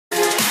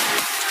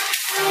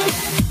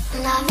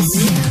What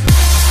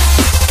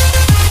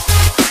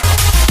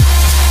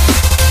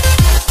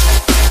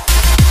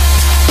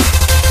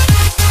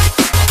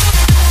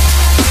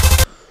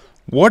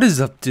is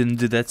up, dude?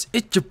 That's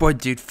it's your boy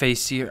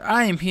ItzDudeface here.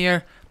 I am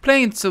here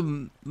playing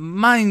some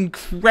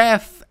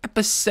Minecraft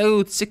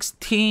episode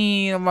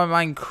 16 of my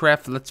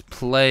Minecraft Let's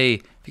Play.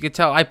 If you can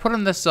tell, I put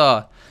in this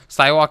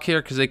sidewalk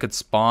here because they could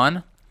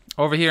spawn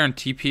over here and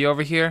TP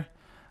over here.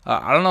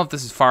 I don't know if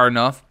this is far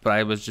enough, but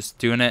I was just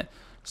doing it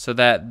so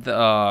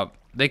that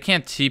they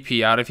can't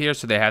TP out of here,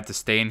 so they have to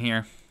stay in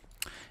here.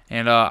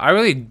 And I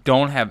really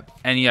don't have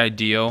any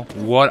idea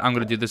what I'm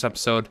gonna do this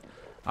episode.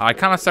 I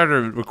kind of started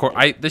to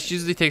record. This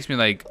usually takes me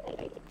like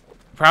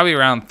probably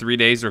around 3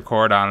 days to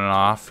record on and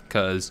off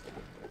because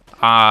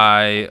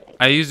I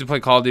usually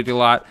play Call of Duty a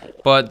lot.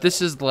 But this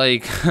is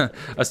like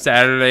a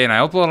Saturday and I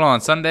upload it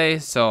on Sunday,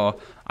 so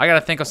I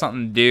gotta think of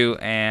something to do.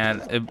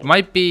 And it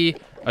might be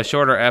a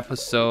shorter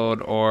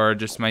episode or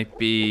just might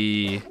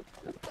be,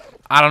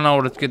 I don't know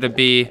what it's gonna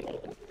be,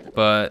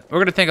 but we're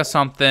gonna think of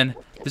something.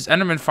 This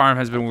Enderman farm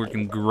has been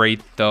working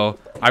great though.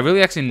 I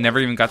really actually never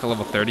even got to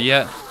level 30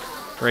 yet.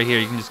 Right here,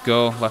 you can just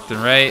go left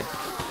and right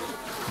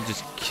and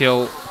just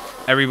kill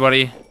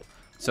everybody.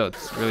 So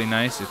it's really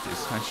nice.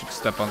 I should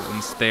step on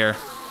the stair.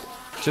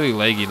 It's really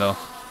laggy though.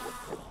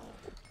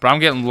 But I'm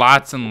getting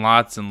lots and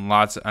lots and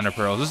lots of ender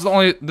pearls. This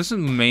is the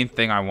main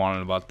thing I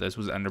wanted about this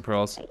was ender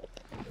pearls.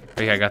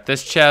 Right here, I got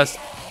this chest,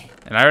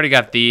 and I already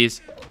got these.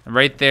 And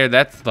right there,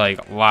 that's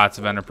like lots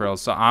of ender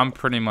pearls. So I'm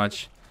pretty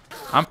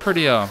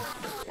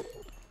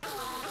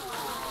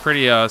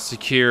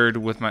secured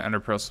with my ender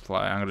pearl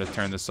supply. I'm gonna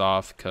turn this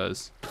off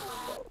because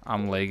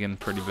I'm lagging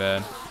pretty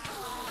bad.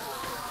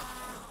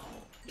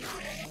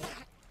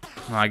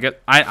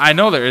 I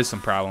know there is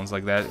some problems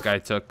like that. Guy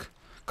took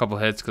a couple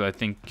hits because I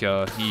think he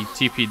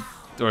TP'd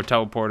or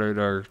teleported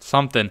or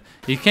something.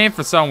 He came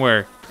from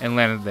somewhere and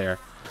landed there.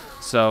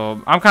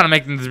 So I'm kind of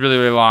making this really,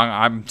 really long.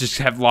 I just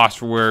have lost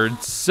for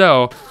words.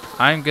 So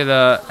I'm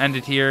gonna end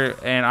it here,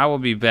 and I will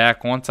be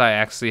back once I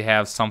actually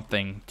have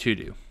something to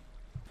do.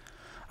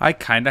 I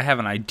kind of have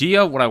an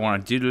idea what I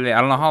want to do today. I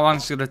don't know how long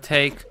it's going to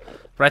take,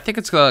 but I think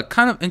it's a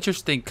kind of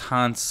interesting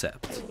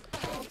concept.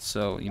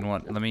 So, you know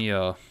what? Let me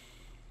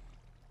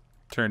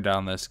turn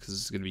down this because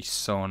it's going to be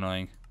so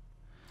annoying.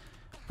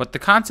 But the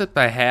concept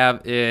I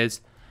have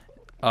is,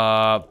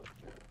 well,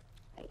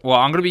 I'm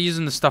going to be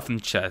using the stuff in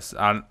the chest.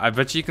 I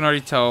bet you can already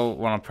tell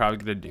what I'm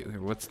probably going to do.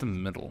 Here, what's the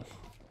middle?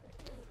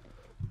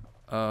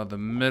 The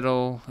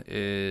middle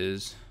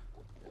is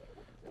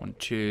 1,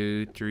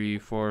 2, 3,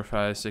 4,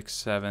 5, 6,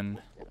 7.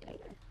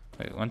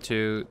 Wait, 1,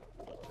 2.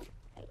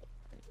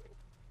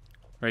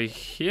 Right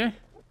here?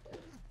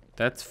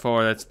 That's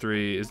 4, that's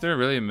 3. Is there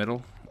really a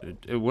middle?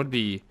 It would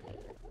be.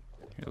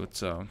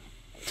 Let's like,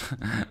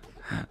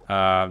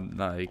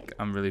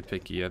 I'm really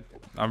picky.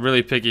 I'm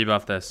really picky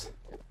about this.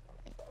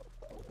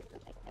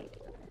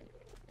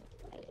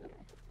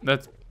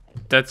 That's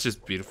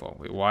just beautiful.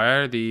 Wait, why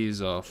are these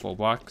full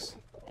blocks?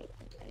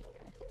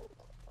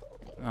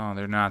 Oh,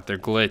 they're not. They're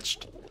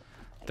glitched.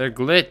 They're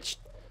glitched.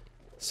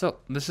 So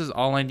this is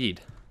all I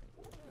need.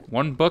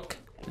 One book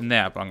and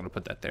that, but I'm gonna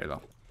put that there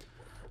though,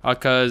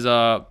 because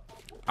I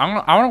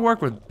want to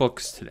work with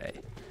books today,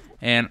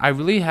 and I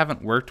really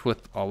haven't worked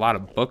with a lot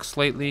of books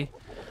lately,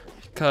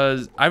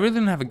 because I really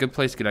didn't have a good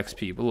place to get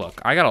XP. But look,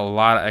 I got a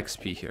lot of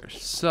XP here,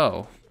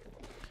 so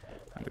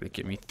I'm gonna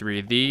give me 3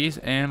 of these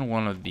and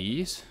 1 of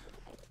these.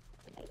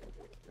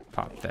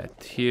 Pop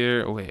that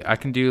here. Oh wait, I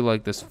can do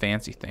like this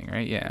fancy thing,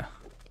 right? Yeah.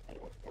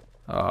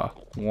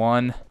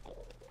 1.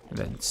 And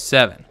then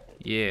 7.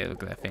 Yeah,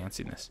 look at that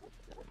fanciness.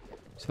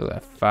 So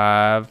that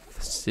 5,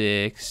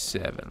 6,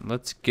 7.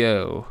 Let's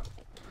go.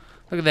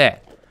 Look at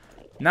that.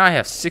 Now I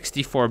have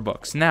 64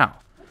 books. Now,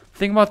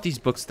 think about these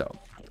books though.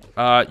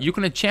 You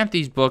can enchant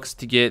these books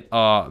to get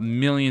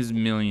millions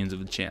and millions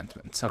of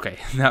enchantments. Okay,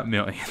 not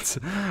millions,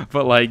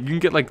 but like you can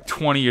get like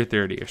 20 or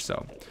 30 or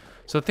so.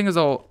 So the thing is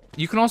though,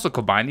 you can also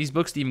combine these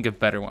books to even get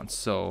better ones.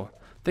 So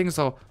things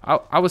though,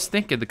 I was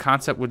thinking the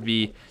concept would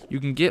be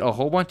you can get a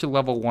whole bunch of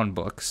level 1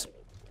 books,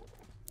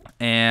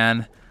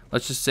 and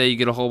let's just say you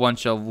get a whole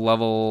bunch of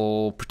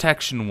level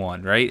protection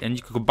 1, right? And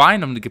you can combine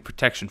them to get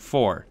protection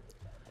 4.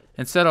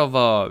 Instead of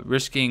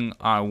risking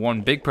one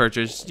big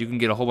purchase, you can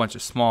get a whole bunch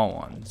of small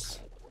ones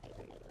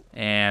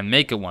and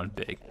make it one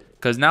big.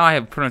 Because now I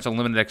have pretty much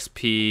unlimited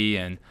XP,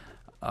 and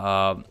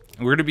we're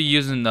going to be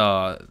using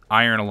the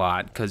iron a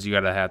lot because you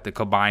gotta have to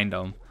combine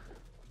them.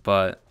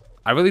 But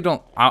I really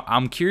don't.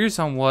 I'm curious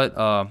on what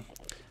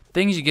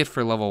things you get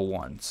for level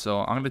 1. So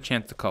I'm going to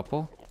chance a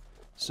couple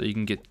so you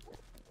can get.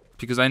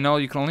 Because I know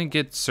you can only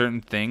get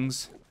certain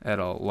things at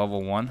a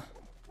level 1.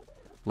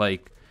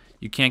 Like,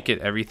 you can't get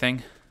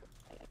everything.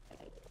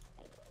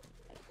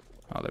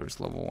 Oh, there was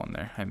level 1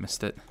 there. I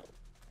missed it.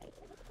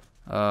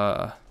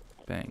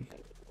 Bang.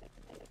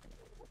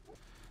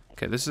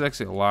 Okay, this is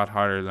actually a lot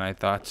harder than I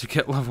thought to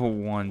get level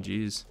 1.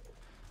 Jeez.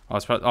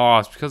 Oh,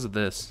 it's because of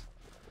this.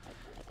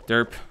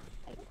 Derp.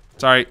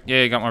 Sorry.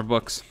 Yeah, I got more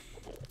books.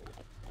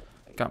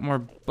 Got more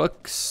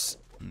books.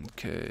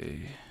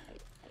 Okay.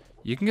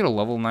 You can get a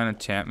level 9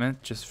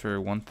 enchantment just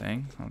for one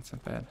thing. Oh, that's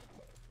not bad.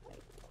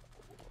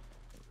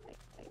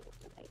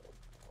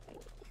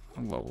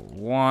 Level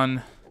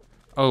 1.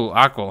 Oh,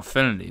 Aqua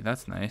Affinity.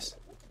 That's nice.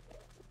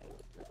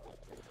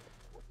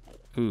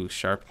 Ooh,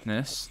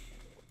 Sharpness.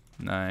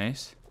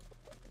 Nice.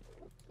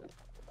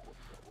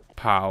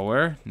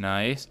 Power.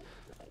 Nice.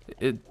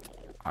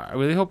 I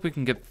really hope we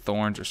can get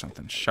Thorns or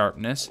something.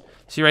 Sharpness.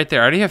 See right there.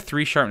 I already have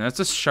 3 Sharpness.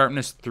 That's a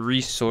Sharpness 3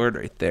 sword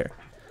right there.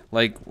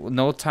 Like,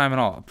 no time at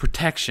all.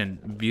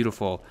 Protection.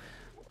 Beautiful.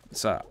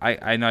 So,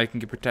 I know I can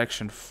get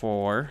Protection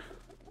 4.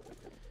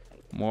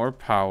 More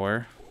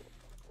power.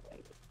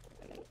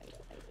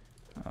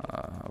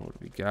 What do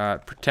we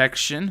got?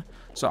 Protection.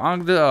 So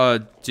I'm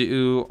gonna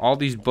do all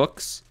these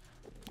books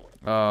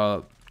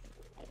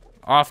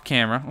off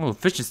camera. Oh,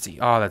 efficiency.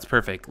 Oh, that's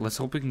perfect. Let's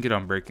hope we can get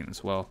Unbreaking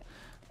as well.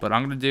 But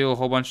I'm gonna do a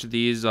whole bunch of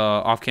these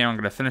off camera. I'm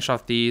gonna finish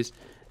off these,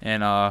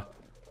 and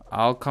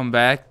I'll come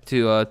back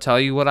to tell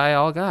you what I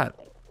all got.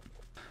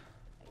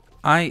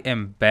 I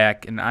am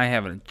back, and I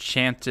have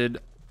enchanted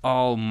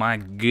all my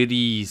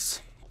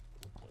goodies.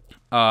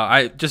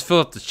 I just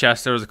filled up the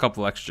chest. There was a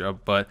couple extra,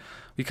 but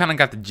we kind of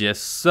got the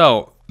gist.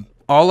 So,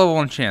 all level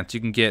enchants, you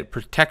can get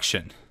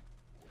Protection,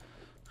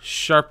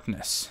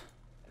 Sharpness,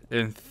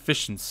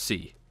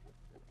 Efficiency.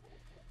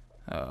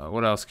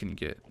 What else can you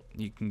get?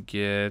 You can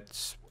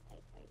get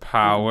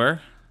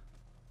Power.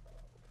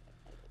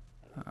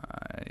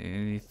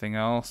 Anything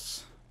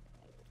else?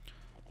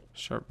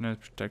 Sharpness,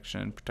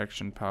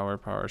 Protection, Power,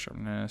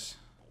 Sharpness.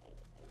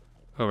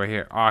 Over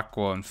here,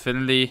 Aqua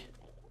Infinity.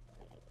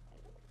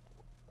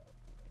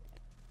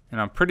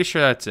 And I'm pretty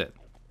sure that's it.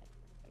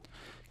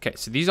 Okay,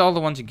 so these are all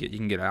the ones you get. You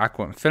can get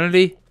Aqua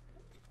Infinity,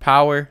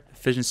 Power,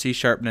 Efficiency,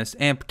 Sharpness,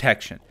 and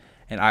Protection.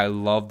 And I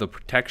love the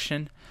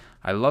Protection.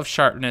 I love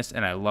Sharpness,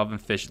 and I love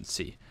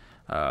Efficiency.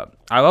 I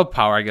love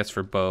Power, I guess,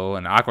 for bow,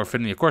 and Aqua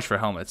Infinity, of course, for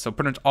helmets. So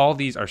pretty much all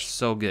these are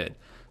so good.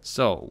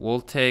 So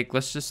we'll take,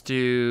 let's just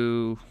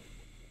do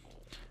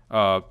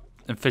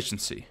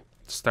Efficiency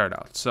to start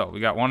out. So we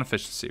got 1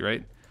 Efficiency,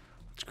 right?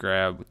 Let's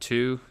grab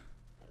 2.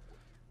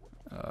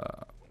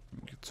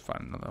 Let's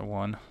find another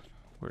one.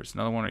 Where's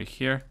another one right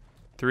here?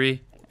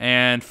 3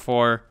 and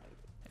 4,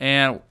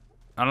 and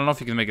I don't know if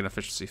you can make an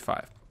Efficiency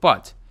 5,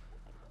 but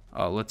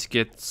let's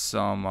get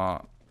some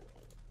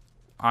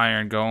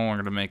iron going. We're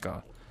gonna make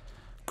a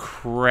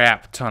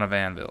crap ton of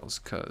anvils,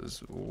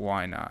 cause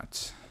why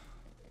not?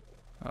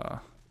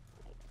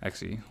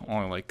 Actually,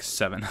 only like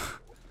 7.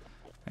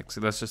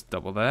 Actually, let's just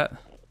double that.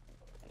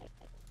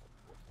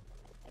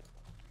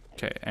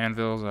 Okay,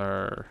 anvils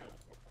are.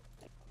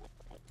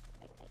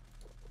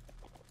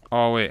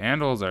 Oh wait,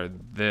 anvils are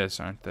this,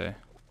 aren't they?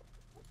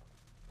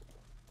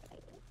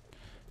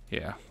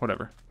 Yeah,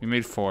 whatever. We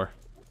made 4.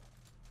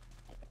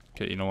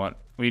 Okay, you know what?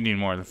 We need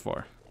more than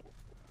 4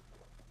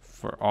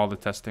 for all the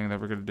testing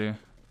that we're gonna do.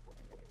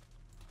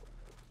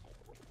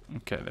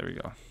 Okay, there we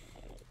go.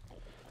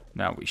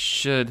 Now we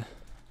should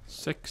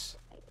 6.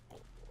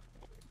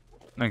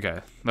 Okay,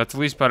 that's at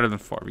least better than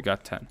 4. We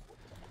got 10.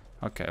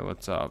 Okay,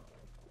 let's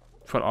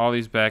put all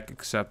these back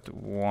except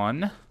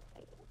 1.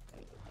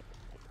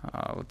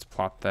 Let's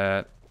plot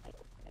that.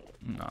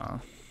 No,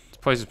 this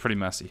place is pretty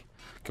messy.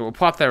 Okay, we'll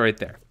plot that right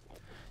there.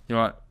 You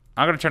know what?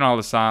 I'm gonna turn all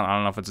this on. I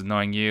don't know if it's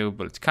annoying you,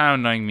 but it's kind of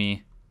annoying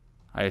me.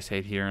 I just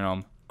hate hearing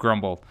them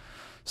grumble.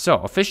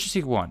 So,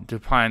 Efficiency 1. To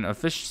apply an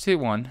Efficiency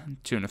 1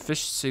 to an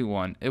Efficiency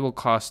 1, it will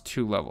cost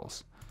 2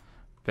 levels.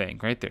 Bang,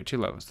 right there, 2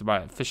 levels. To buy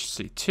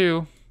Efficiency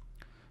 2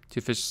 to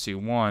Efficiency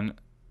 1,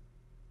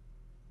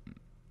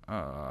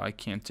 I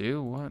can't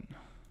do what?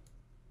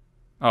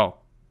 Oh,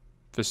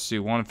 Efficiency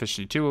 1,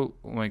 Efficiency 2,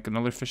 we'll make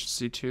another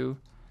Efficiency 2.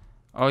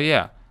 Oh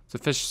yeah, it's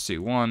Efficiency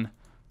 1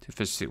 to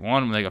Efficiency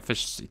 1, we'll make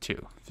Efficiency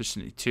 2.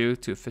 Efficiency 2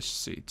 to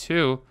Efficiency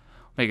 2,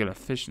 make it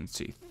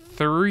Efficiency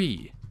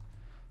 3.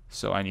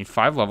 So I need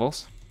 5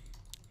 levels.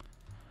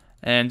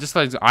 And just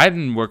like, I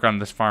didn't work on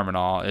this farm at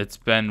all. It's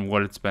been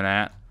what it's been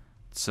at.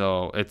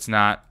 So it's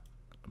not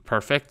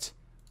perfect.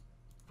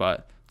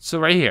 But, so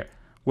right here,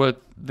 with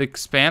the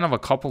span of a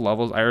couple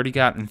levels, I already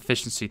got an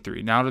Efficiency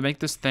 3. Now to make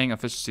this thing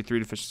Efficiency 3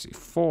 to Efficiency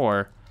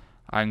 4,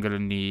 I'm going to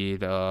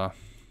need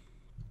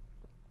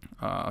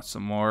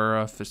some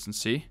more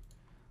efficiency.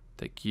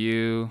 Take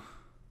you.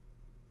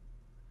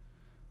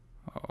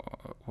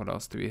 What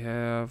else do we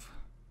have?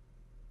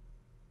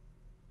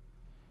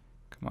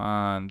 Come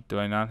on, do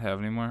I not have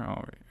any more?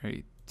 Oh,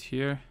 right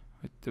here.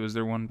 Was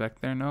there one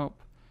back there? Nope.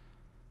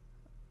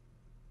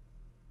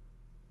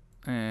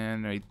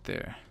 And right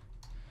there.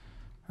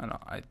 I don't know.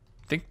 I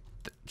think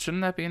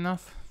shouldn't that be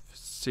enough?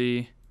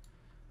 See,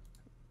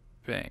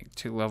 bang,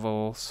 2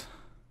 levels.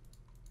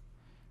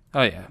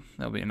 Oh yeah,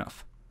 that'll be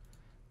enough.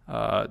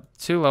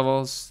 2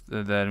 levels.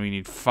 Then we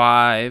need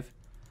 5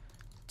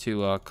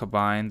 to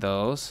combine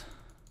those.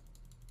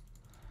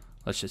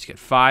 Let's just get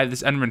 5.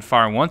 This Enderman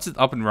farm, once it's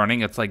up and running,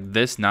 it's like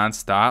this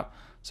non-stop.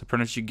 So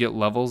pretty much you get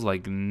levels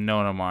like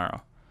no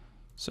tomorrow.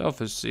 So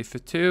Efficiency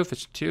 2,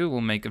 Efficiency 2,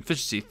 we'll make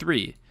Efficiency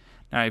 3.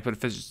 Now you put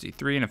Efficiency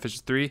 3 and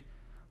Efficiency 3.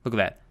 Look at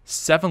that.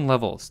 7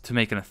 levels to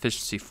make an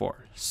Efficiency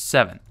 4.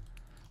 7.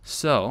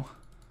 So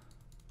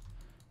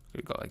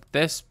we go like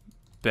this,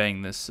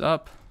 bang this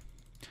up,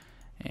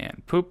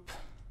 and poop.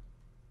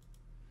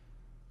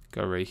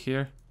 Go right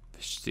here.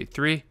 Efficiency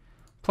 3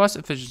 plus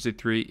efficiency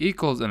 3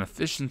 equals an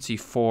efficiency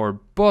 4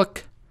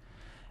 book.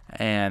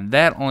 And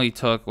that only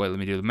took, wait, let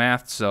me do the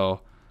math.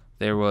 So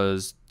there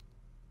was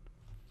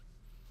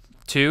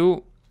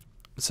 2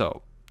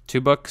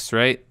 books,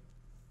 right?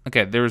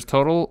 Okay, there was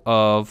total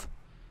of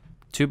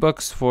 2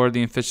 books for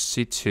the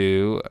efficiency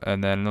 2,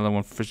 and then another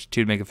one for efficiency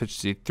 2 to make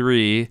efficiency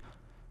 3,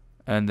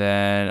 and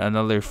then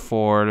another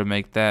 4 to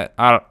make that.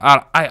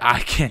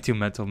 I can't do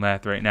mental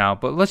math right now,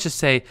 but let's just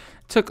say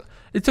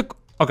it took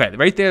okay,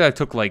 right there that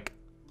took like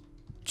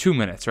 2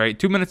 minutes, right?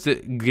 2 minutes to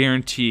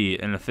guarantee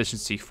an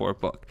efficiency 4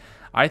 book.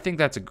 I think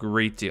that's a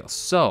great deal.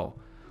 So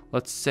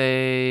let's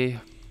say,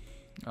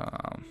 do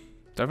I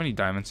have any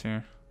diamonds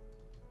here?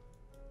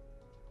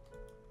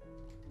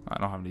 I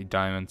don't have any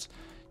diamonds.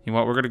 You know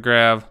what? We're gonna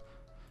grab.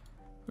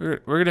 We're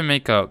gonna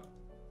make a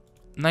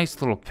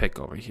nice little pick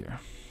over here.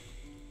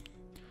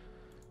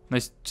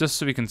 Nice, just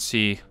so we can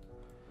see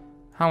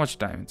how much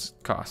diamonds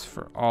cost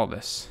for all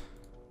this.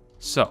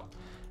 So,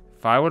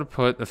 if I would have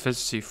put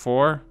efficiency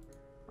 4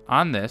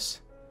 on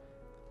this,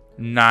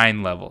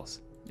 9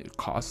 levels. It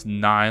costs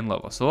 9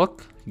 levels. So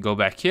look, go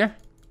back here,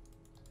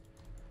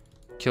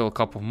 kill a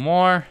couple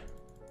more.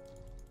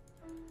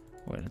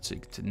 Wait until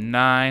you get to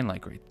 9,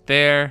 like right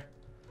there.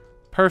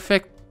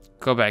 Perfect.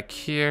 Go back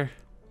here,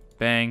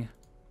 bang,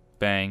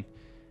 bang,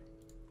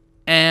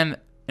 and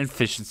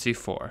efficiency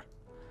 4.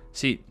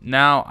 See,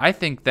 now I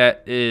think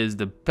that is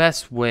the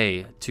best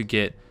way to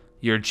get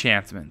your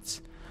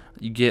enchantments.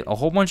 You get a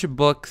whole bunch of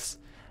books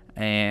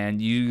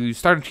and you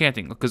start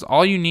enchanting, because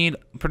all you need,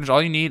 pretty much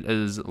all you need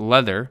is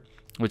leather,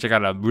 which I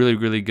got a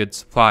really good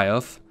supply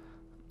of.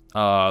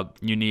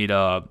 You need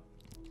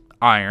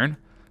iron,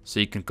 so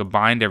you can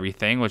combine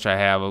everything, which I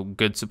have a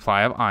good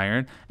supply of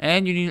iron,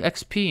 and you need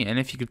XP. And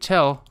if you could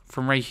tell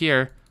from right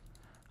here,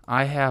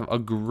 I have a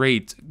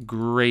great,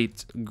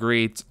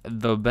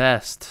 the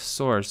best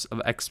source of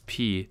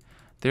XP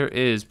there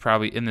is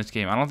probably in this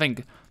game. I don't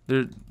think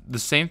they're the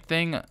same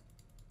thing.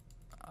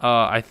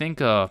 I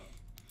think a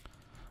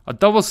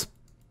double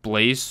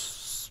blaze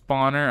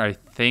spawner, I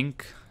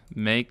think,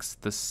 makes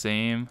the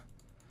same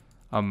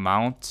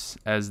amount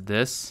as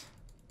this,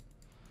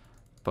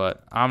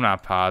 but I'm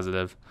not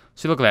positive.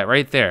 See, look at that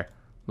right there.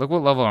 Look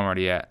what level I'm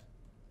already at.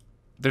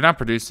 They're not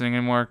producing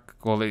anymore.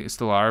 Well, they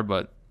still are,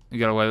 but you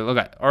gotta wait. Look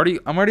at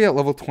I'm already at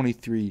level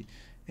 23,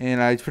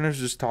 and I finished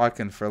just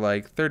talking for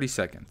like 30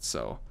 seconds.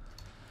 So,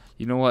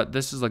 you know what?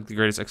 This is like the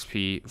greatest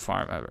XP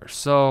farm ever.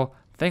 So,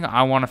 the thing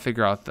I want to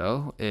figure out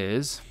though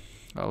is,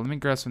 let me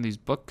grab some of these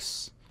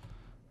books,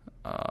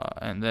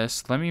 and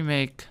this. Let me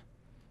make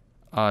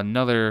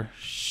another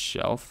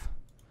shelf.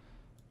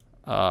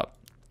 I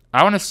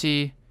want to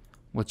see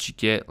what you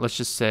get. Let's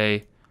just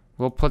say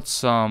we'll put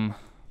some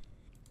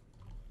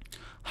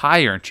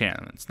higher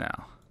enchantments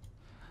now.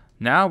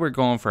 Now we're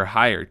going for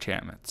higher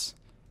enchantments.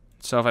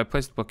 So if I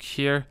place the book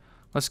here,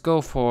 let's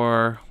go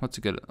for what's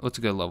a good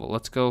level?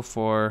 Let's go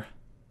for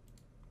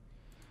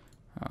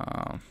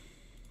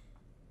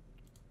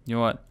you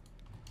know what?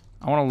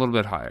 I want a little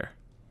bit higher.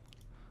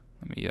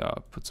 Let me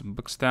put some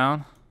books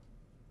down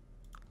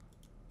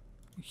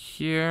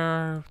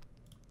here.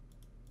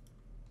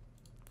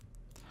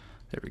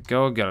 There we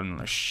go. Got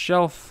another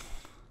shelf.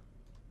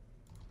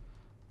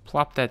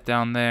 Plop that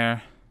down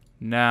there.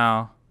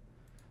 Now,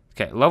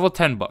 okay, level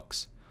 10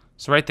 books.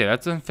 So right there,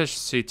 that's an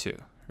efficiency 2,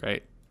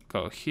 right?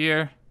 Go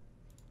here.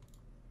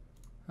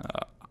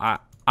 I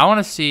want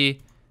to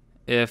see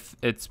if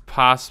it's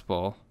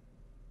possible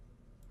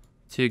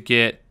to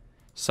get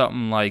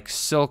something like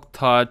Silk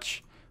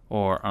Touch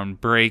or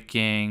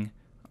Unbreaking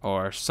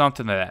or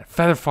something like that.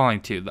 Feather Falling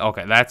too.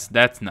 Okay,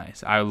 that's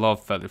nice. I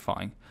love Feather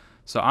Falling.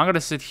 So I'm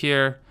gonna sit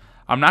here.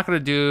 I'm not gonna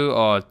do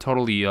a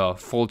totally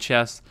full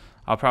chest.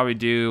 I'll probably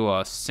do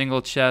a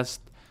single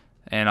chest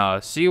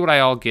and see what I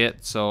all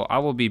get. So I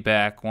will be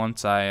back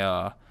once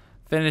I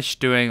finish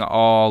doing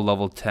all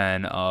level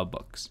 10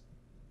 books.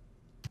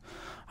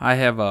 I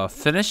have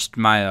finished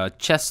my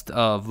chest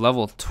of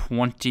level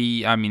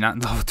 20. I mean, not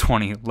level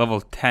 20,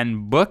 level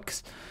 10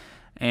 books,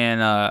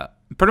 and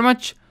pretty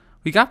much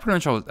we got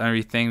pretty much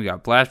everything. We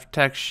got blast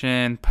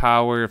protection,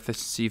 power,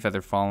 efficiency,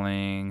 feather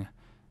falling.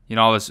 You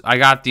know, all this. I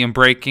got the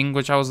unbreaking,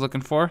 which I was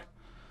looking for.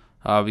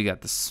 We got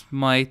the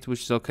smite,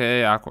 which is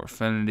okay. Aqua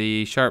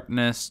affinity,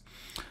 sharpness,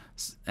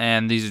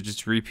 and these are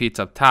just repeats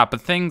up top. But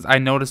things I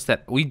noticed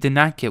that we did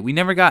not get. We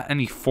never got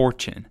any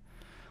fortune,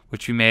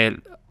 which we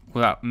made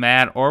without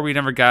mad, or we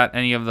never got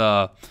any of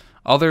the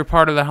other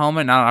part of the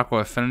helmet, not aqua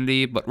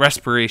affinity, but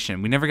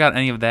respiration. We never got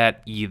any of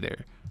that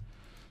either.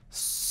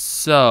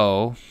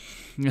 So,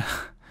 the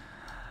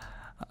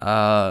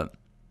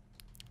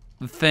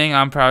thing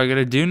I'm probably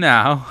gonna do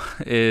now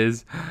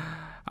is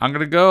I'm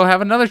gonna go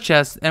have another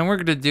chest, and we're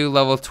gonna do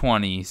level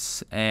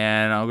 20s,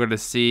 and I'm gonna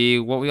see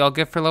what we all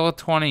get for level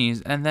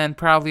 20s, and then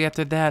probably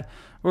after that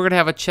we're gonna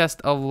have a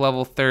chest of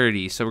level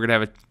 30. So we're gonna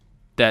have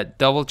that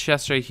double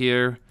chest right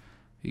here,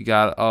 We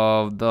got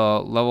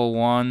the level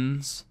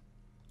 1s,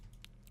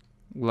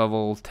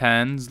 level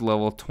 10s,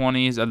 level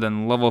 20s, and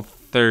then level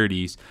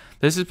 30s.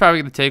 This is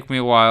probably going to take me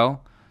a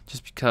while,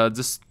 just because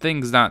this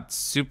thing's not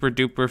super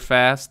duper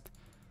fast,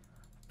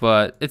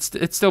 but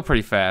it's still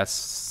pretty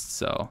fast.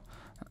 So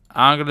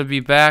I'm going to be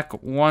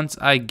back once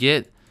I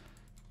get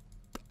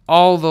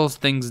all those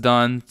things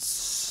done.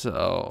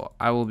 So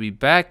I will be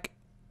back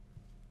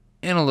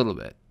in a little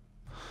bit.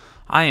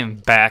 I am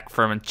back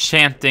from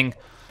Enchanting.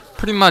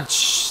 Pretty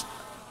much,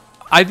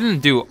 I didn't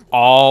do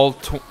all.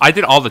 I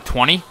did all the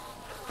 20,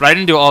 but I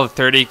didn't do all the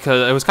 30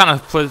 because it was kind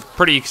of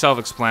pretty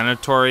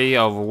self-explanatory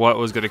of what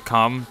was gonna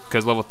come.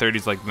 Because level 30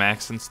 is like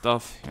max and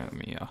stuff. Here, let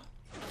me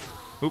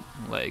oop,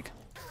 leg.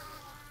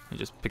 Let me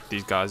just pick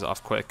these guys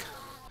off quick.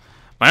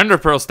 My Ender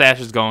Pearl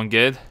stash is going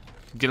good.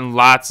 Getting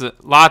lots of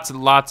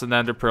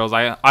Ender Pearls.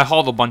 I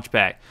hauled a bunch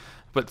back.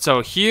 But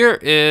so here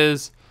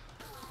is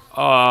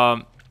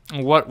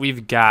what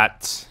we've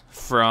got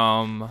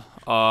from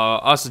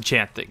us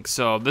Enchanting.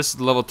 So this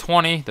is level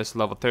 20, this is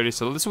level 30.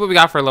 So this is what we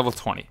got for level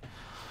 20.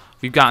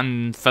 We've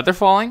gotten Feather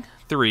Falling,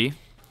 3,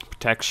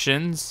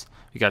 protections.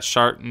 We got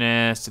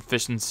sharpness,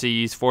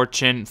 efficiencies,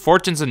 fortune.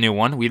 Fortune's a new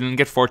one. We didn't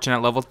get fortune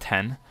at level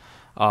 10.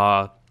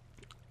 Aqua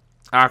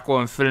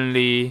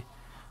Infinity.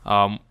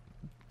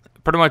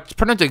 Pretty much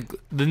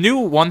the new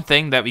one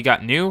thing that we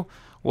got new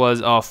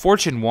was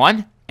Fortune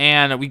 1,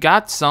 and we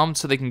got some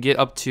so they can get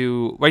up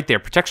to right there,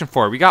 Protection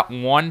 4. We got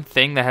one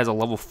thing that has a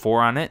level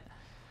 4 on it.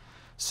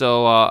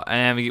 So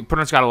and we pretty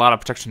much got a lot of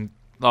protection,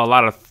 a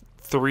lot of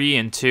 3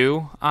 and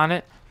 2 on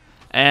it.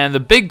 And the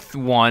big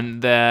one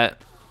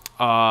that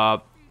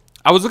I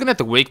was looking at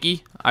the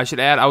wiki, I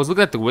should add, I was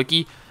looking at the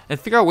wiki and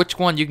figure out which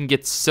one you can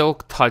get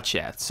Silk Touch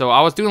at. So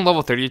I was doing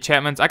level 30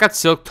 enchantments. I got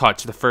Silk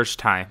Touch the first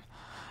time.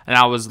 And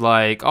I was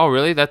like, oh,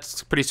 really?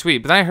 That's pretty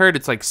sweet. But then I heard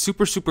it's like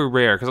super, super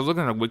rare because I was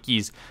looking at the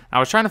wikis. I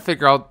was trying to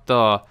figure out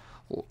the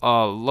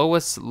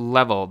lowest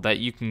level that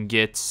you can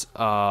get,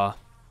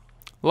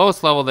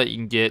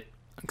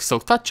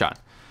 Silk Touch on.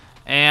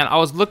 And I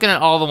was looking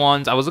at all the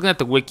ones. I was looking at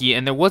the wiki,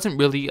 and there wasn't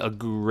really a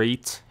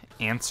great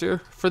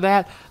answer for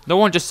that. No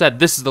one just said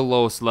this is the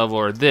lowest level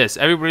or this.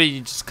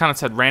 Everybody just kind of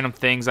said random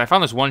things. I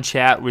found this one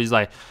chat where he's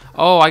like,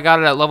 oh, I got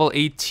it at level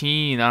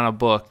 18 on a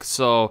book.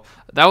 So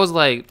that was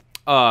like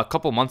a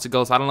couple months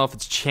ago, so I don't know if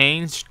it's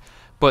changed.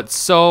 But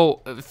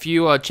so if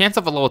you chance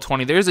of a level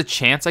 20, there's a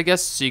chance, I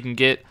guess, so you can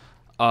get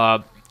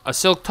a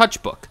Silk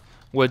Touch book,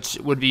 which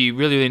would be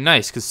really, really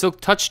nice, because Silk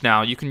Touch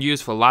now you can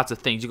use for lots of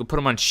things. You can put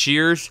them on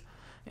shears,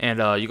 and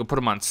you can put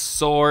them on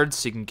swords,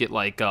 so you can get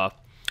like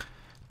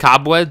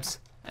cobwebs,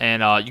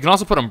 and you can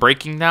also put them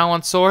breaking now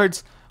on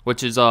swords,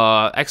 which is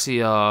actually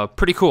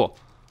pretty cool.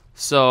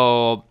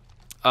 So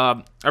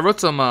I wrote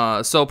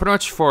some, so pretty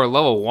much for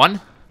level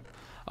 1,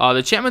 the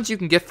enchantments you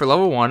can get for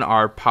level 1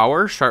 are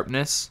Power,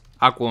 Sharpness,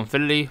 Aqua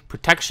Infinity,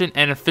 Protection,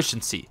 and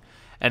Efficiency.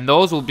 And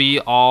those will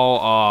be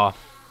all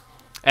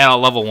at a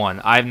level 1.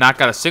 I've not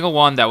got a single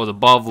one that was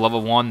above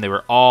level 1. They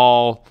were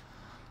all,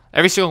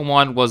 every single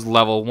one was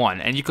level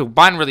 1. And you could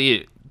combine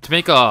really, to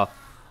make a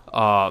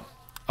 4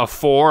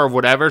 or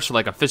whatever, so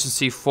like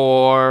Efficiency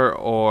 4,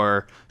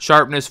 or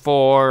Sharpness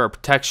 4, or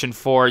Protection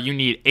 4, you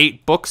need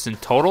 8 books in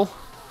total.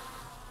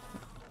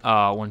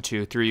 1,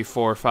 2, 3,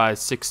 4, 5,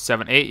 6,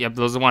 7, 8. Yep,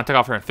 those are the ones I took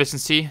off for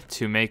efficiency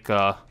to make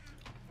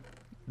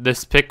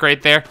this pick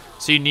right there.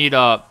 So you need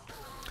 8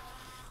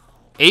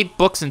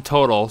 books in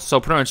total.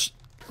 So pretty much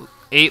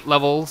 8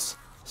 levels.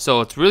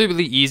 So it's really,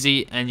 really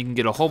easy, and you can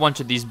get a whole bunch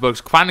of these books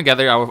combined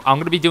together. I'm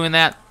going to be doing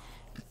that.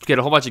 Get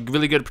a whole bunch of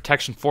really good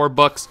Protection 4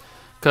 books.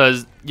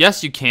 Because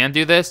yes, you can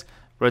do this,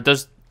 but it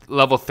does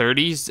level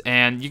 30s,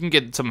 and you can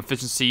get some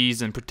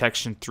efficiencies and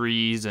Protection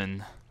 3s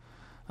and.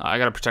 I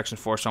got a Protection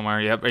 4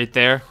 somewhere, yep, right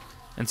there,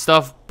 and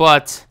stuff,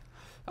 but,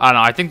 I don't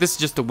know, I think this is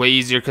just a way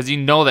easier, because you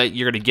know that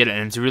you're going to get it,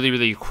 and it's really,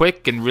 really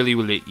quick, and really,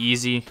 really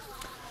easy.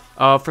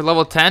 For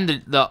level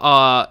 10,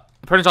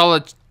 pretty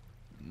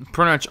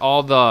much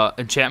all the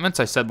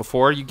enchantments I said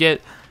before you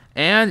get,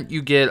 and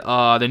you get,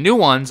 the new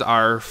ones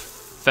are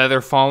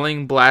Feather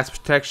Falling, Blast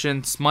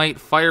Protection, Smite,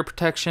 Fire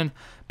Protection,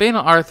 Bane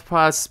of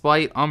Arthropod,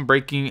 Spite,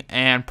 Unbreaking,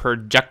 and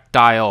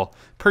Projectile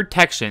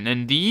Protection.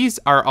 And these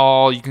are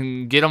all, you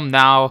can get them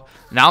now.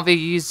 Now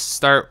these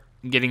start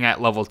getting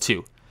at level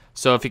 2.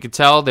 So if you can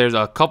tell, there's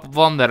a couple of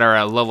them that are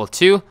at level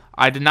 2.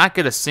 I did not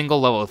get a single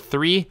level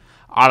 3.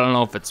 I don't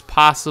know if it's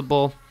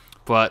possible,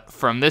 but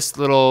from this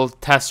little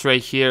test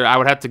right here, I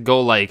would have to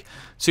go like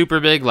super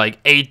big, like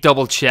 8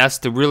 double chests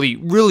to really,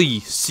 really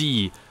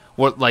see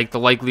what like the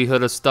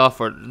likelihood of stuff,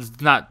 or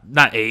not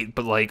 8,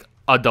 but like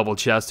a double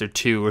chest or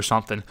 2 or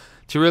something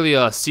to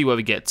really see what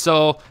we get.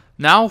 So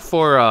now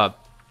for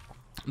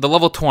the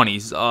level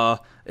 20s,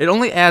 it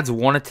only adds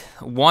one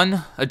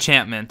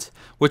enchantment,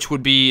 which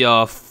would be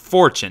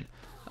Fortune.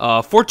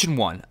 Fortune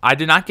 1. I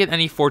did not get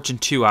any Fortune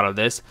 2 out of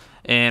this,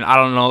 and I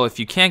don't know if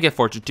you can get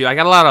Fortune 2. I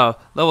got a lot of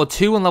level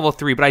 2 and level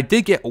 3, but I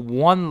did get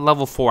one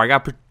level 4. I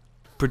got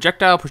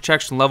Projectile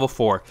Protection level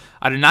 4.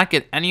 I did not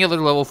get any other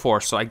level 4,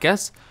 so I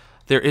guess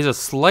there is a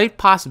slight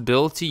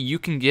possibility you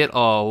can get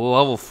a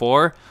level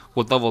 4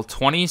 with level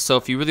 20. So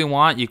if you really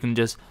want, you can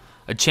just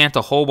enchant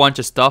a whole bunch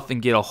of stuff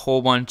and get a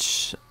whole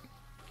bunch.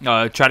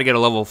 Try to get a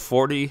level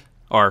 40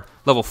 or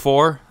level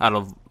 4 out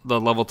of the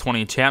level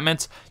 20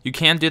 enchantments. You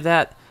can do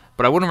that,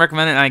 but I wouldn't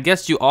recommend it. And I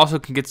guess you also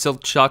can get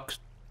Silk Touch.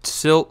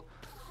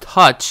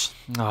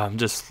 Oh, I'm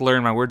just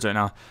slurring my words right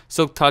now.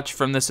 Silk Touch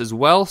from this as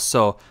well,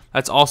 so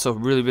that's also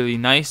really, really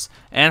nice.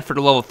 And for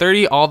the level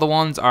 30, all the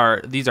ones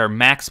are, these are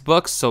max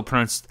books, so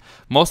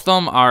most of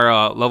them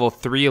are level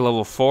 3,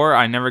 level 4.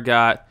 I never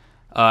got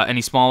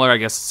any smaller, I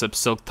guess, except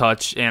Silk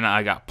Touch, and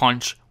I got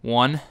Punch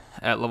 1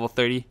 at level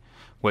 30,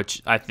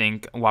 which I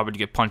think, why would you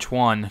get Punch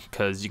 1?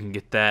 Because you can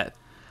get that,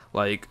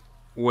 like,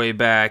 way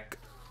back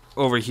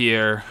over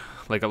here,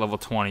 like at level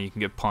 20, you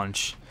can get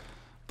Punch.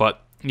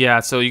 But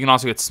yeah, so you can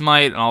also get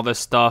Smite and all this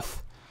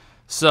stuff.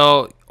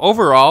 So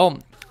overall,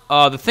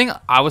 the thing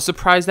I was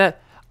surprised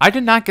at, I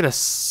did not get a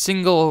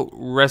single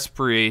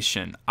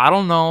respiration. I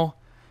don't know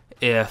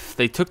if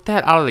they took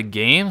that out of the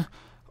game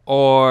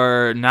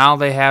or now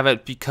they have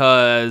it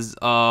because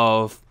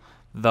of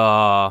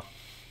the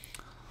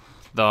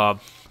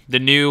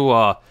new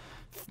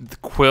the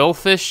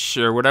quillfish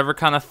or whatever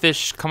kind of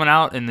fish coming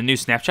out in the new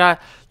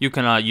snapshot. You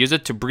can use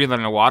it to breathe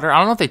underwater. I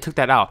don't know if they took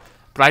that out,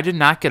 but I did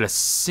not get a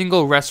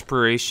single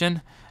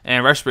respiration,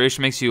 and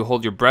respiration makes you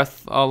hold your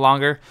breath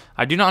longer.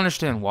 I do not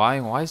understand why.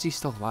 Why is he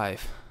still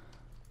alive?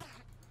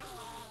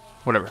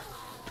 Whatever.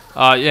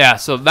 Yeah,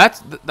 so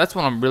that's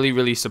what I'm really,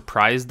 really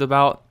surprised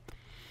about.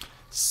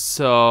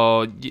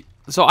 So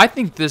I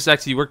think this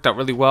actually worked out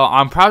really well.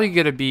 I'm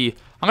gonna be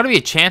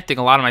enchanting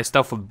a lot of my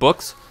stuff with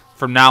books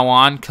from now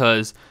on,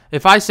 because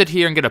if I sit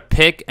here and get a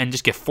pick and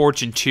just get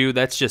Fortune 2,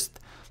 that's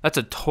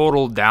a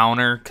total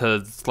downer,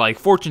 because, like,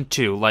 Fortune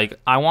 2, like,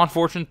 I want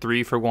Fortune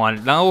 3 for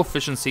one. No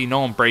efficiency,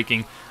 no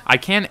unbreaking. I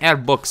can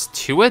add books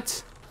to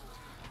it,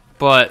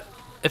 but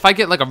if I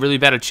get, like, a really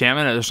bad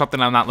enchantment or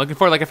something I'm not looking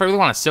for, like, if I really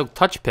want a Silk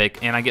Touch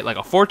pick and I get, like,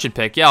 a Fortune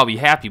pick, yeah, I'll be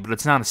happy, but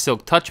it's not a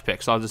Silk Touch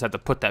pick, so I'll just have to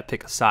put that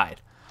pick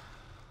aside.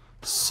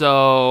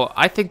 So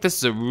I think this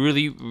is a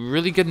really,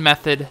 really good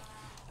method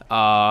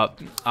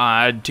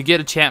to get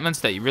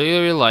enchantments that you really,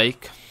 really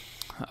like.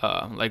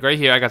 Like right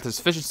here, I got this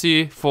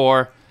efficiency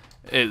 4.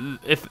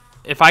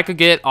 If I could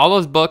get all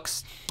those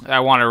books I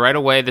wanted right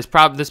away, this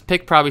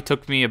pick probably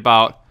took me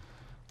about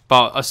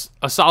a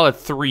solid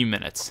 3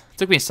 minutes. It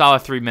took me a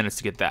solid 3 minutes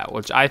to get that,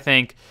 which I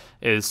think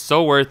is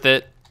so worth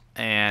it,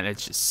 and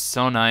it's just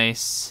so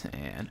nice.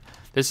 And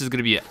this is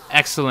gonna be an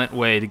excellent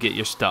way to get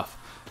your stuff.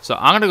 So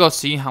I'm gonna go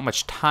see how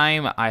much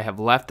time I have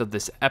left of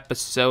this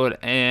episode,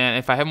 and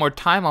if I have more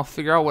time, I'll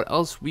figure out what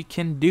else we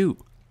can do.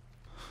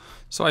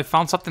 So I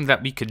found something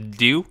that we could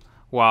do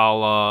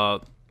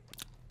while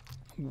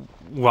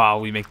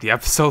we make the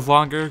episode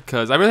longer,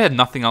 because I really had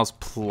nothing else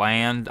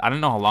planned. I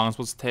don't know how long it's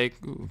supposed to take.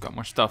 Ooh, got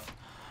more stuff.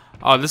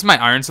 Oh, this is my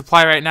iron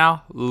supply right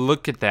now.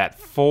 Look at that.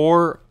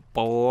 4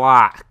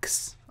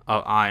 blocks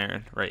of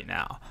iron right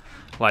now.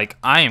 Like,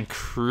 I am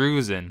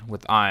cruising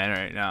with iron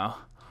right now.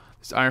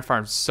 This iron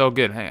farm's so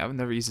good. Hey, I've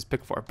never used this pick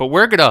before. But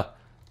we're gonna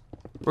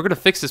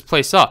fix this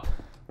place up.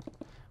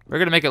 We're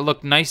gonna make it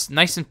look nice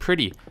and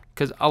pretty.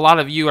 Because a lot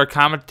of you are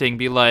commenting,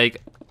 be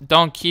like,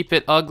 don't keep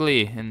it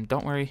ugly. And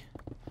don't worry,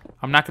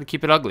 I'm not gonna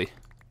keep it ugly.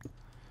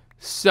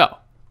 So,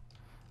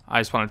 I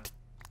just wanted to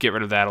get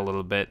rid of that a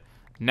little bit.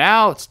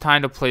 Now it's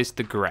time to place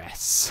the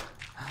grass.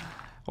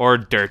 Or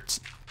dirt.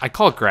 I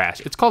call it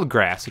grass. It's called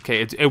grass,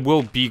 okay? It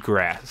will be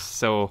grass.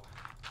 So,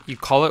 you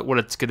call it what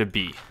it's gonna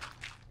be.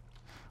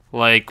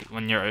 Like,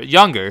 when you're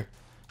younger,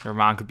 your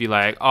mom could be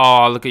like,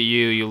 oh, look at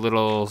you, you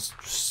little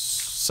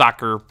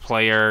soccer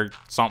player,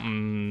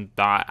 something.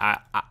 I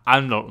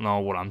don't know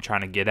what I'm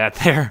trying to get at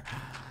there.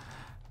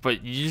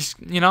 But you just,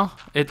 you know,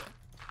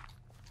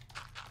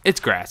 it's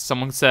grass.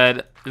 Someone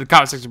said in the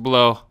comment section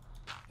below,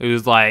 it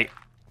was like,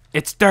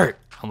 it's dirt.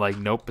 I'm like,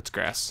 nope, it's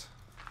grass.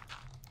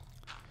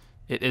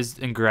 It is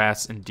in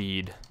grass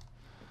indeed.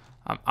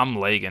 I'm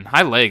lagging.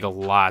 I lag a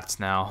lot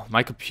now.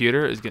 My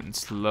computer is getting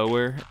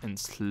slower and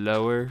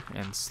slower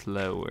and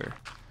slower.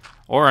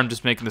 Or I'm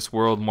just making this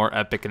world more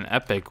epic and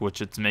epic,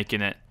 which it's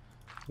making it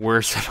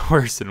worse and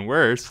worse and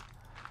worse.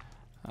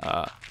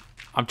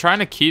 I'm trying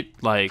to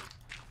keep, like,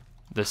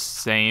 the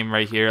same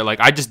right here.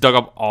 Like, I just dug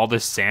up all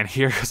this sand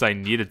here because I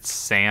needed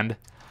sand.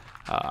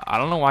 I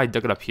don't know why I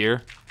dug it up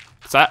here.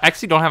 So I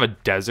actually don't have a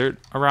desert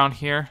around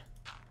here.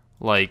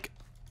 Like,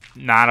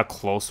 not a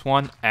close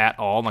one at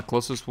all. My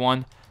closest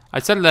one, I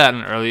said that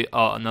in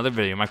another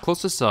video. My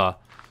closest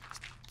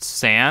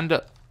sand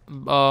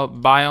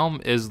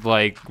biome is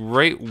like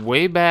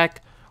way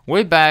back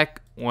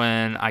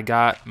when I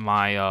got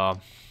my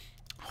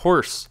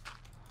horse.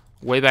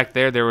 Way back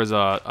there was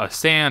a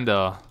sand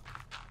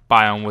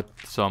biome with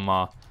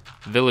some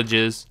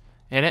villages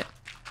in it,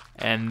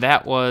 and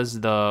that was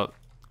the.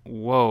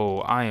 Whoa!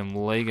 I am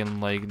lagging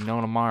like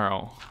no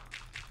tomorrow.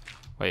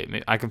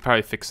 Wait, I can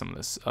probably fix some of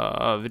this.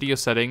 Video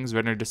settings,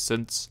 render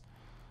distance,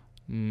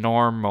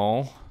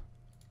 normal,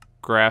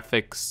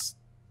 graphics,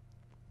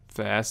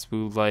 fast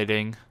smooth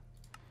lighting.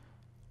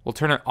 We'll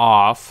turn it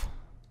off.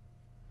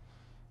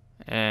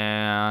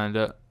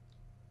 and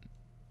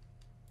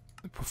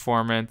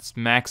performance,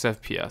 max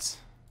FPS.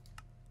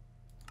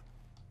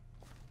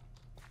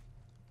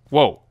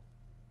 Whoa.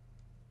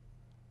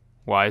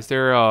 Why is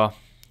there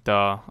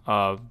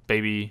the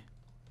baby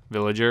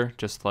villager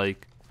just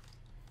like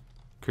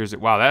cruising?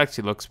 Wow, that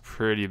actually looks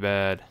pretty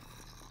bad.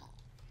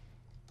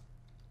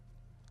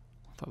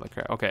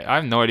 Okay, I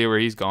have no idea where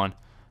he's going,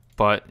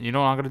 but you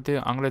know what I'm gonna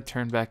do? I'm gonna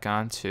turn back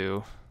on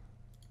to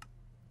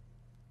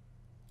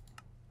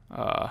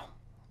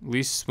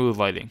least smooth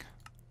lighting,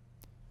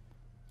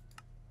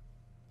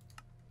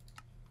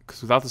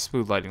 because without the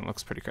smooth lighting, it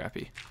looks pretty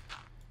crappy.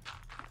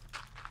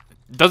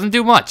 It doesn't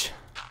do much,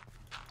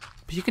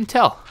 but you can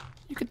tell.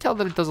 You can tell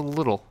that it does a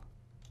little.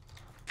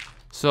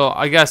 So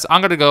I guess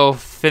I'm gonna go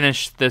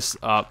finish this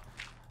up.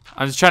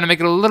 I'm just trying to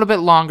make it a little bit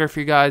longer for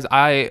you guys.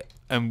 I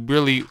am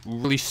really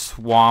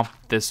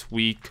swamped this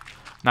week.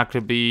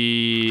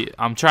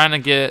 I'm trying to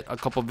get a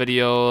couple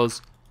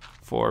videos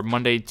for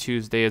Monday,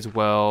 Tuesday as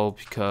well,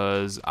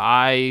 because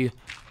I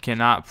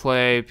cannot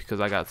play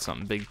because I got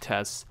some big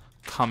tests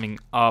coming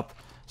up.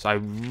 So I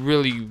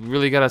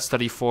really gotta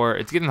study for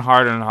it. It's getting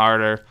harder and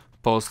harder to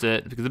post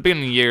it, because at the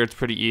beginning of the year it's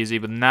pretty easy,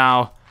 but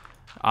now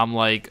I'm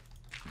like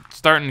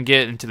starting to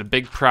get into the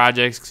big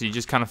projects, because you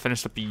just kind of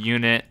finished up a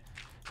unit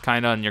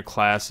kind of in your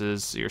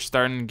classes. So you're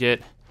starting to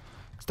get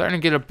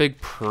a big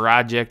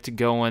project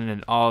going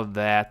and all of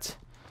that.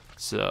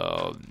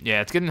 So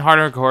yeah, it's getting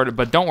harder to record,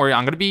 but don't worry,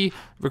 I'm gonna be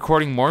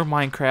recording more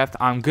Minecraft.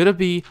 I'm gonna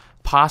be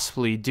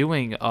possibly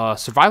doing a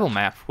survival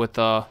map with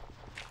one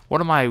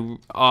of my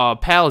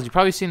pals. You've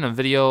probably seen a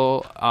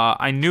video.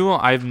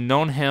 I've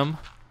known him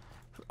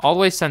all the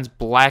way since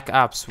Black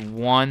Ops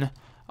 1.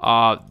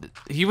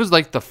 He was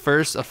like the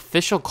first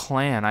official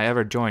clan I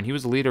ever joined. He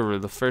was the leader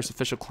of the first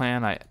official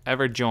clan I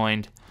ever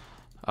joined.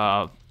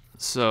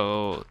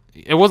 So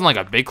it wasn't like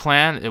a big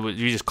clan.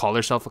 You just called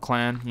yourself a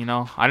clan, you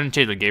know. I didn't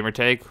change the gamer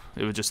tag.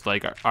 It was just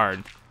like our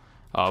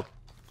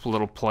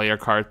little player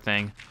card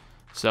thing.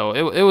 So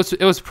it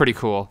was pretty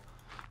cool.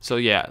 So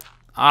yeah,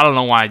 I don't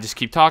know why I just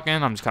keep talking.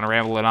 I'm just kind of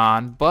rambling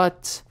on.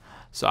 But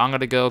so I'm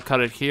gonna go cut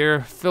it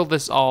here, fill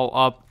this all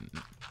up,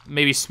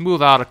 maybe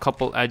smooth out a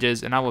couple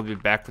edges, and I will be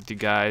back with you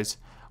guys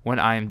when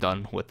I am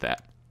done with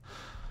that.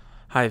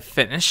 I've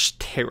finished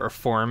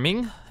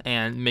terraforming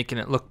and making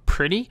it look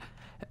pretty.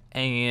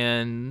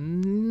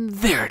 And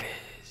there it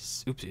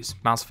is. Oopsies,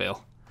 mouse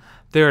fail.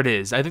 There it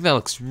is. I think that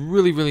looks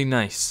really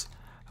nice.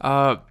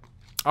 I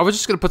was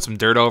just gonna put some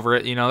dirt over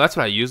it, you know, that's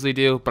what I usually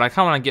do, but I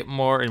kinda wanna get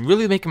more and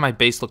really making my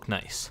base look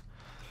nice.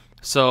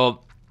 So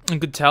you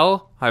could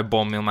tell I have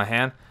bone meal in my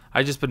hand.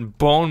 I just been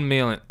bone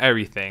mealing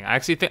everything. I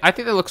think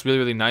that looks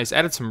really nice.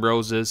 Added some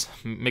roses,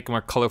 make it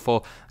more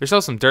colorful. There's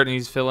still some dirt that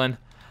needs filling.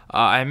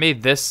 I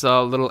made this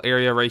little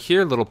area right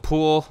here, little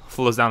pool,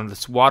 flows down to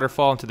this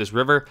waterfall into this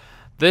river.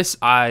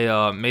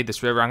 I made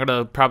this river. I'm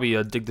gonna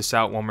probably dig this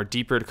out one more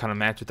deeper to kind of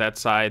match with that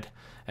side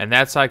and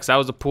that side, because that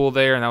was a pool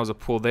there and that was a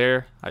pool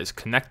there. I just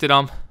connected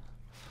them.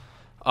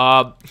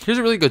 Here's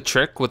a really good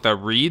trick with the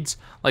reeds.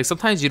 Like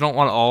sometimes you don't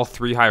want all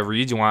 3 high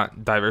reeds, you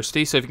want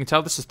diversity. So if you can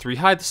tell, this is 3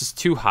 high, this is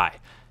 2 high.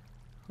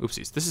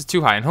 Oopsies, this is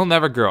 2 high, and he'll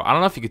never grow. I don't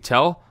know if you could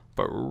tell,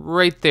 but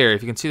right there,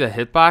 if you can see the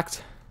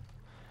hitbox,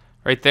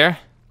 right there,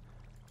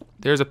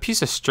 there's a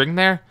piece of string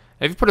there.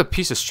 If you put a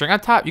piece of string on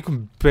top, you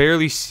can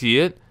barely see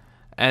it,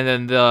 and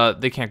then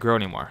they can't grow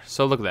anymore.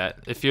 So look at that.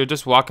 If you're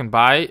just walking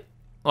by,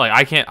 like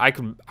I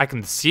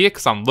can see it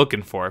because I'm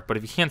looking for it, but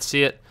if you can't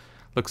see it,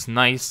 looks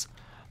nice.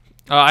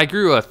 I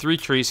grew 3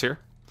 trees here.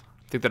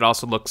 I think that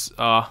also looks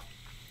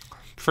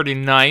pretty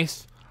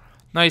nice,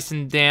 nice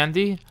and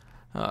dandy.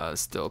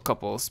 Still a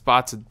couple of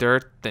spots of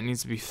dirt that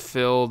needs to be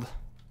filled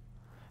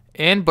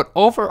in, but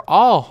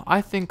overall,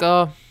 I think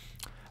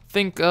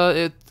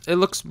it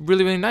looks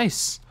really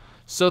nice.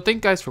 So thank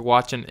you guys for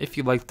watching. If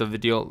you liked the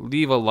video,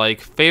 leave a like,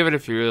 favorite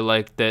if you really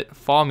liked it.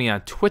 Follow me on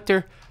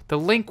Twitter. The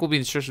link will be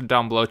in the description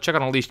down below. Check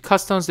out Unleashed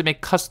Customs. They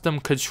make custom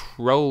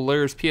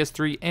controllers,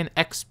 PS3 and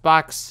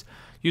Xbox.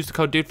 Use the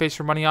code DudeFace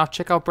for money off.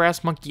 Check out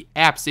Brass Monkey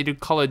apps. They do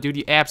Call of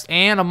Duty apps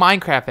and a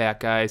Minecraft app,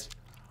 guys.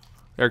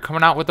 They're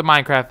coming out with the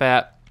Minecraft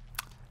app,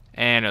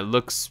 and it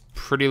looks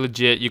pretty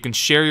legit. You can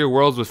share your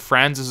worlds with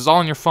friends. This is all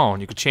on your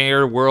phone. You can share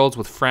your worlds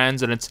with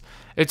friends, and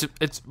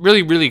it's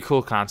really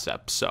cool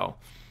concept. So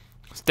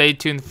stay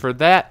tuned for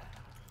that.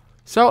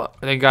 So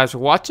thank you guys for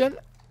watching,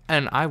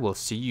 and I will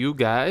see you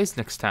guys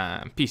next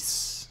time.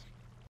 Peace.